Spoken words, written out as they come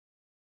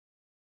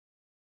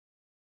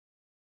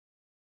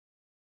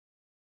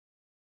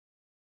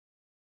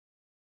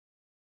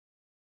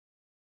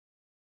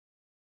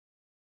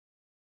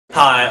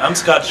Hi, I'm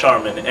Scott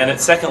Sharman, and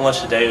at Second Lunch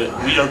today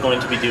we are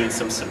going to be doing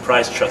some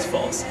surprise trust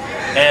falls.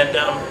 And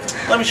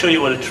let me show you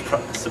what a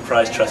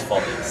surprise trust fall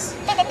is.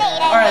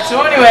 Alright,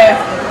 so anyway,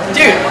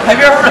 dude, have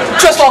you ever heard of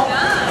trust fall?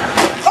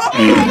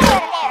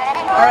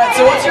 Alright,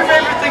 so what's your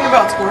favorite thing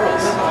about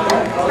squirrels?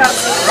 About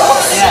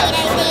squirrels?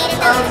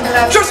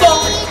 Yeah. Trust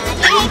fall!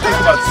 What do you think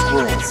about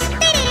squirrels?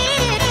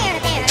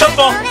 Trust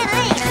fall!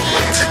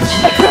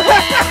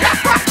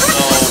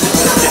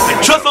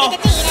 Trust fall!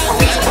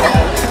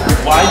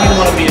 Why do you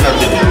want to be in our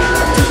video?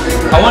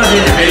 I want to be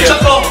in your video.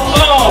 Trust fall!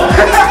 Oh!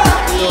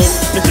 So,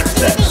 Mr.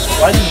 Steph,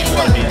 why do you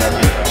want to be in our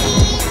video?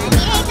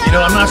 You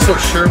know, I'm not so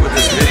sure what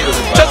this video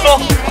is about. Trust fall!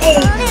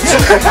 Oh!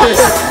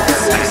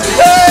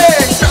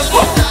 Hey! Trust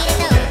fall!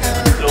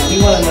 So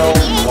we want to know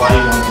why you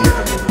want to be in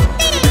our video.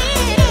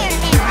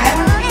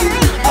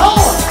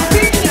 Oh, I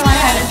didn't know I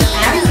had an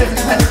answer to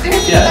the question.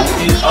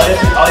 Yeah, all you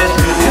have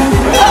to do is answer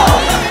the question.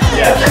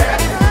 Yeah.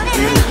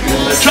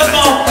 Trust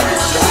fall!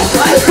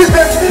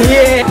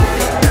 Yeah!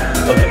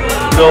 Okay,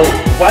 so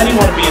why do you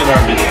want to be in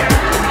our video?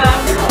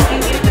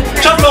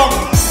 Trust fall!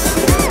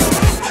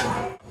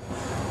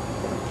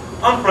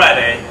 On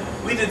Friday,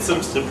 we did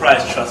some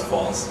surprise trust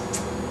falls.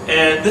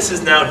 And this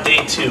is now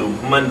day 2,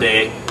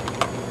 Monday.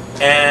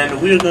 And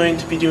we're going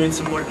to be doing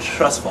some more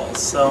trust falls,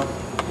 so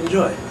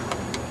enjoy.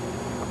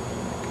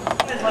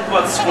 What do you like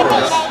about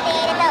squirrels?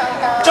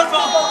 Trust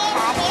fall!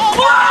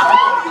 What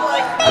do you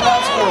like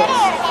about squirrels?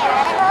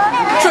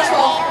 Trust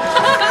fall!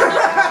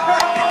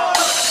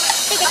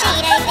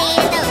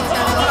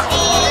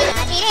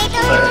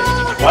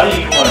 Why do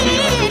you want to be in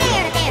our video?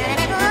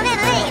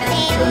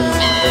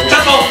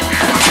 Trust fall!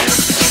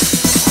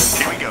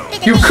 Here we go.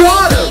 You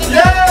caught him!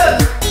 Yes!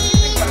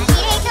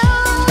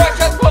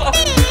 Trust fall!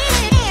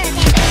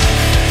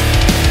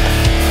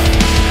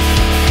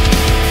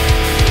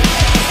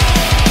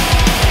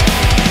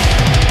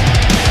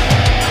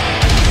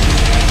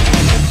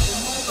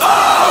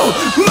 Oh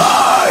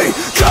my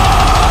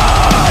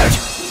God!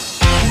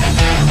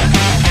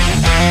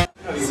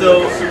 So,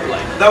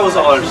 that was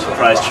all our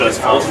surprise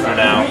trust falls for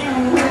now.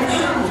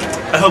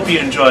 I hope you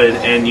enjoyed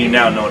and you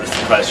now know what a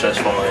surprise trust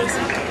fall is.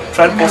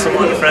 Try to pull some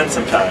on your friends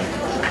sometime.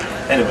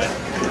 Anyway,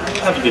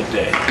 have a good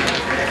day.